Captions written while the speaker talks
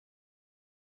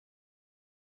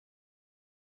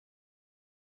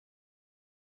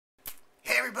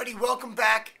Hey everybody, welcome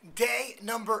back. Day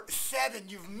number 7.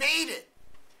 You've made it.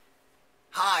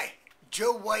 Hi,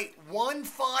 Joe White, one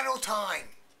final time,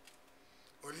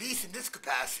 or at least in this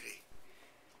capacity.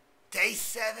 Day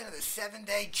 7 of the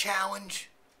 7-day challenge.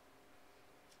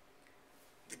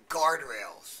 The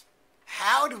guardrails.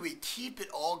 How do we keep it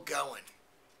all going?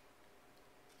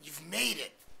 You've made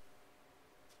it.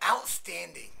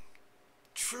 Outstanding.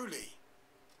 Truly.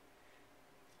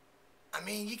 I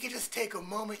mean, you can just take a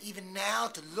moment even now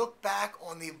to look back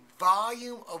on the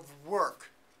volume of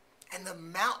work and the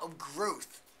amount of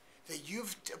growth that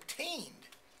you've obtained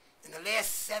in the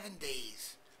last 7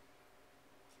 days.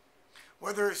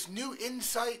 Whether it's new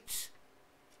insights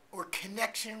or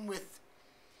connection with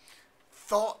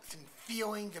thoughts and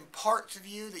feelings and parts of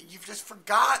you that you've just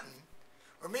forgotten,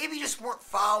 or maybe just weren't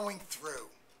following through.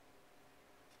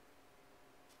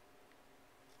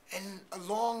 And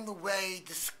along the way,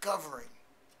 discovering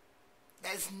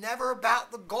that it's never about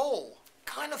the goal.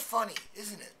 Kind of funny,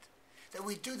 isn't it? That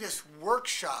we do this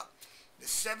workshop, the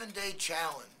 7-day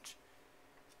challenge,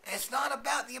 and it's not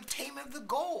about the obtainment of the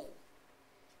goal,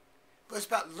 but it's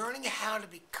about learning how to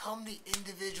become the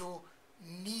individual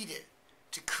needed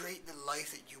to create the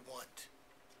life that you want.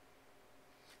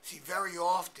 See, very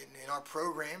often in our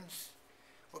programs,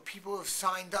 what people have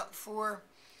signed up for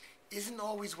isn't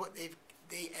always what they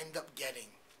end up getting.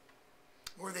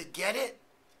 Or they get it,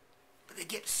 but they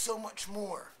get so much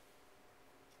more.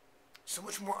 So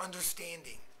much more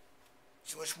understanding.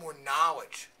 So much more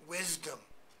knowledge, wisdom,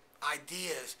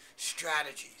 ideas,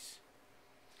 strategies.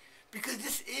 Because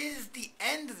this is the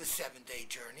end of the 7-day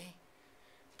journey.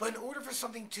 But in order for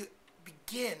something to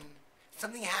begin,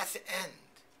 something has to end.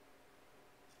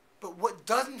 But what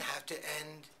doesn't have to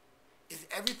end is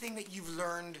everything that you've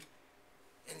learned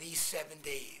in these 7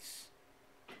 days.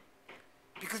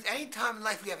 Because any time in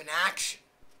life we have an action.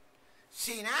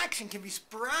 See, an action can be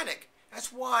sporadic.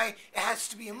 That's why it has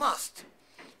to be a must.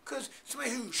 Because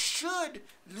somebody who should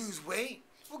lose weight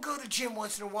will go to the gym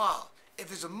once in a while.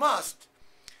 If it's a must,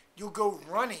 you'll go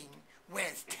running when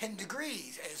it's 10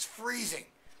 degrees and it's freezing.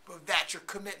 But if that's your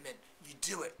commitment, you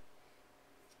do it.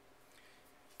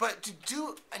 But to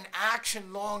do an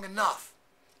action long enough,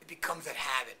 it becomes a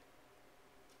habit.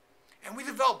 And we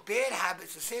develop bad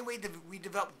habits the same way that we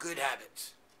develop good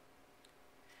habits.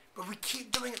 But if we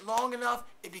keep doing it long enough,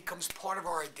 it becomes part of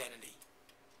our identity.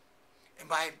 And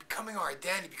by becoming our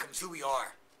identity, it becomes who we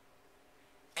are.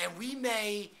 And we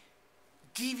may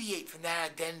deviate from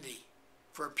that identity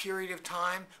for a period of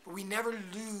time, but we never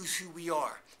lose who we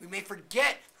are. We may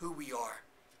forget who we are,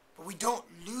 but we don't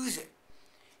lose it.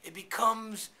 It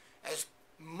becomes as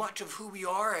much of who we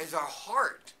are as our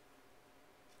heart,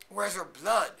 or as our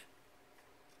blood,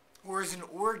 or as an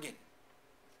organ.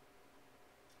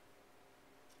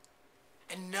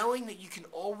 And knowing that you can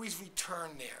always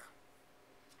return there,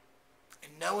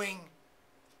 and knowing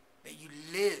that you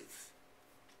live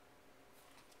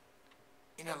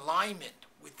in alignment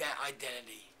with that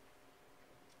identity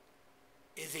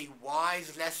is a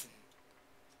wise lesson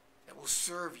that will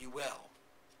serve you well.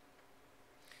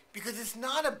 Because it's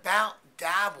not about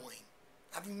dabbling.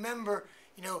 I remember,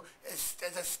 as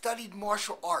I studied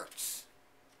martial arts,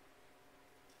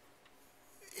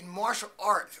 in martial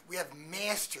arts, we have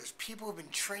masters, people who have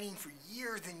been training for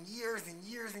years and years and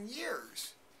years and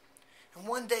years. And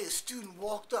one day a student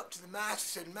walked up to the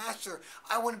master and said, "Master,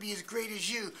 I want to be as great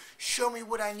as you. Show me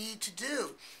what I need to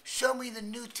do. Show me the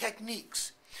new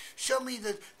techniques. Show me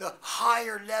the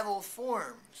higher level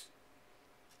forms."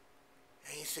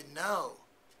 And he said, "No.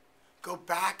 Go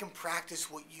back and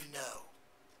practice what you know."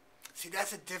 See,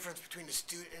 that's the difference between a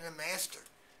student and a master.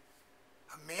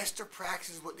 A master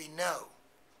practices what they know.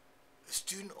 A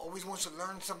student always wants to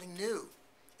learn something new.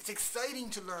 It's exciting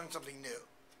to learn something new.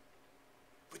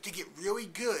 But to get really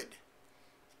good,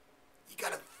 you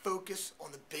got to focus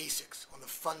on the basics, on the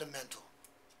fundamental.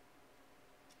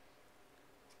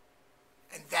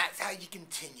 And that's how you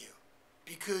continue.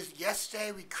 Because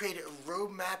yesterday we created a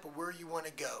roadmap of where you want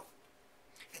to go.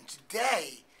 And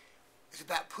today is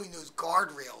about putting those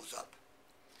guardrails up.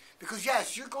 Because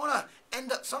yes, you're going to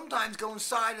end up sometimes going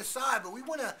side to side, but we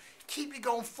want to keep you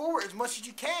going forward as much as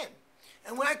you can.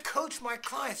 And when I coach my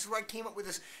clients, this is where I came up with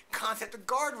this concept of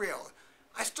guardrails.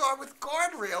 I start with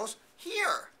guardrails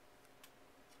here.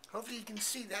 Hopefully you can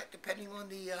see that depending on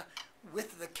the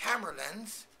width of the camera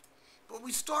lens. But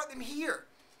we start them here.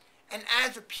 And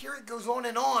as the period goes on,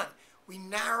 we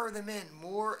narrow them in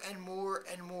more and more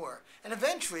and more. And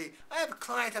eventually, I have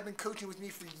clients that have been coaching with me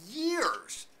for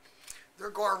years.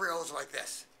 Their guardrails are like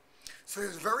this. So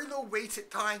there's very low weights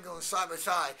at time going side by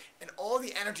side, and all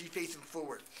the energy facing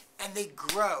forward. And they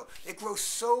grow. They grow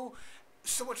so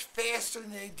so much faster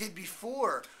than they did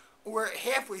before, or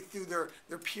halfway through their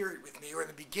period with me, or in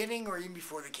the beginning, or even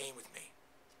before they came with me.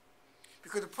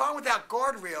 Because the problem without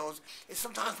guardrails is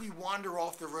sometimes we wander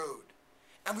off the road.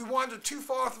 And we wander too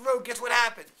far off the road, guess what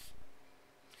happens?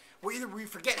 Well, either we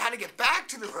forget how to get back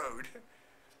to the road,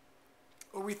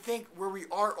 or we think where we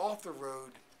are off the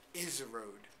road is the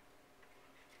road.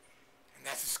 And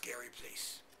that's a scary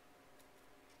place.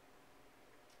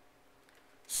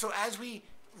 So as we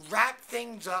wrap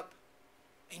things up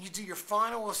and you do your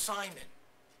final assignment,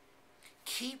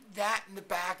 keep that in the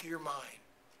back of your mind.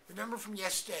 Remember from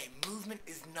yesterday, movement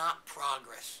is not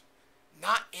progress,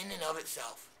 not in and of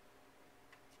itself.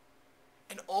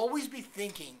 And always be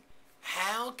thinking,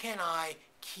 how can I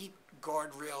keep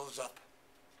guardrails up?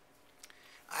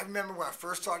 I remember when I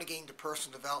first started getting into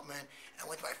personal development, I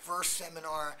went to my first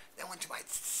seminar, then went to my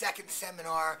second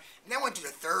seminar, and then went to the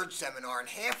third seminar, and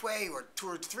halfway or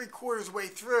towards 3/4 of the way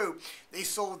through, they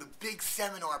sold the big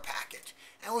seminar package,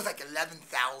 and it was like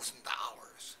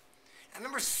 $11,000. I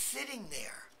remember sitting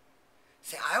there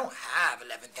saying, I don't have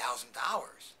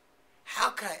 $11,000. How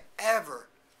could I ever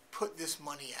put this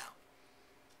money out?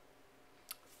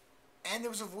 And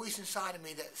there was a voice inside of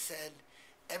me that said,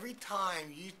 every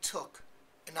time you took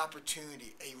an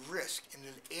opportunity, a risk in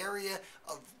an area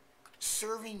of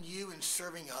serving you and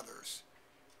serving others,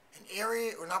 an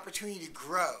area or an opportunity to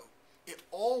grow, it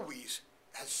always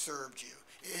has served you.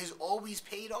 It has always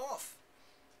paid off.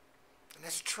 And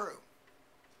that's true.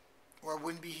 Or I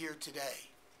wouldn't be here today.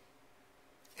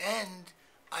 And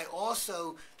I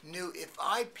also knew if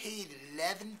I paid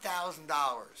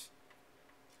 $11,000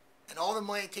 and all the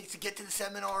money it takes to get to the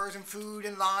seminars and food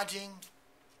and lodging,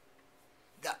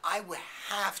 that I would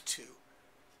have to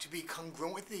be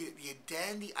congruent with the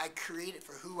identity I created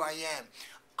for who I am.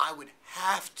 I would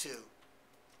have to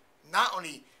not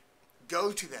only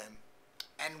go to them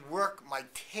and work my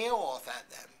tail off at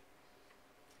them,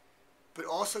 but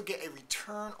also get a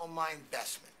return on my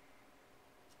investment.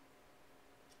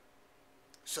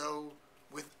 So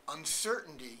with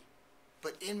uncertainty,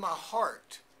 but in my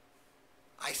heart,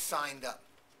 I signed up.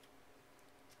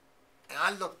 And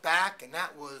I look back, and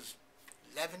that was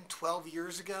 11, 12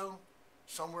 years ago,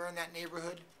 somewhere in that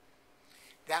neighborhood.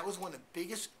 That was one of the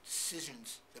biggest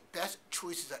decisions, the best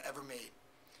choices I ever made.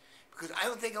 Because I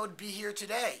don't think I would be here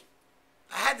today.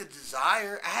 I had the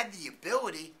desire, I had the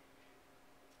ability,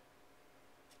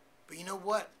 but you know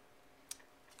what?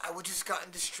 I would just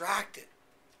gotten distracted.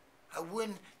 I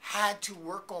wouldn't had to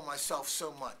work on myself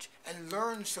so much and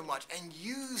learn so much and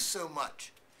use so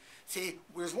much. See,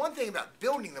 there's one thing about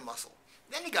building the muscle.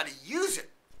 Then you got to use it.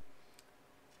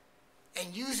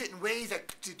 And use it in ways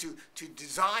that to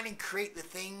design and create the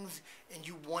things and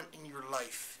you want in your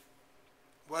life.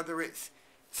 Whether it's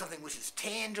something which is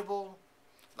tangible,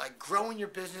 like growing your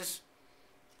business,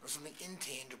 or something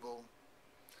intangible,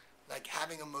 like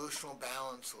having emotional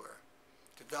balance or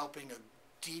developing a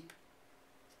deep,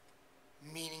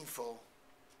 meaningful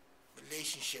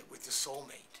relationship with the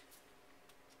soulmate.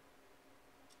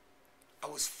 I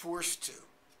was forced to.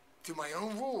 Through my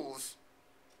own rules,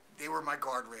 they were my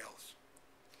guardrails.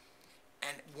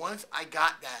 And once I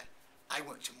got that, I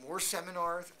went to more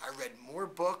seminars, I read more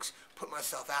books, put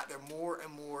myself out there more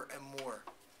and more and more.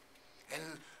 And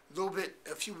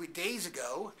a few days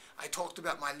ago, I talked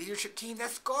about my leadership team.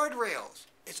 That's guardrails.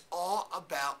 It's all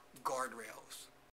about guardrails.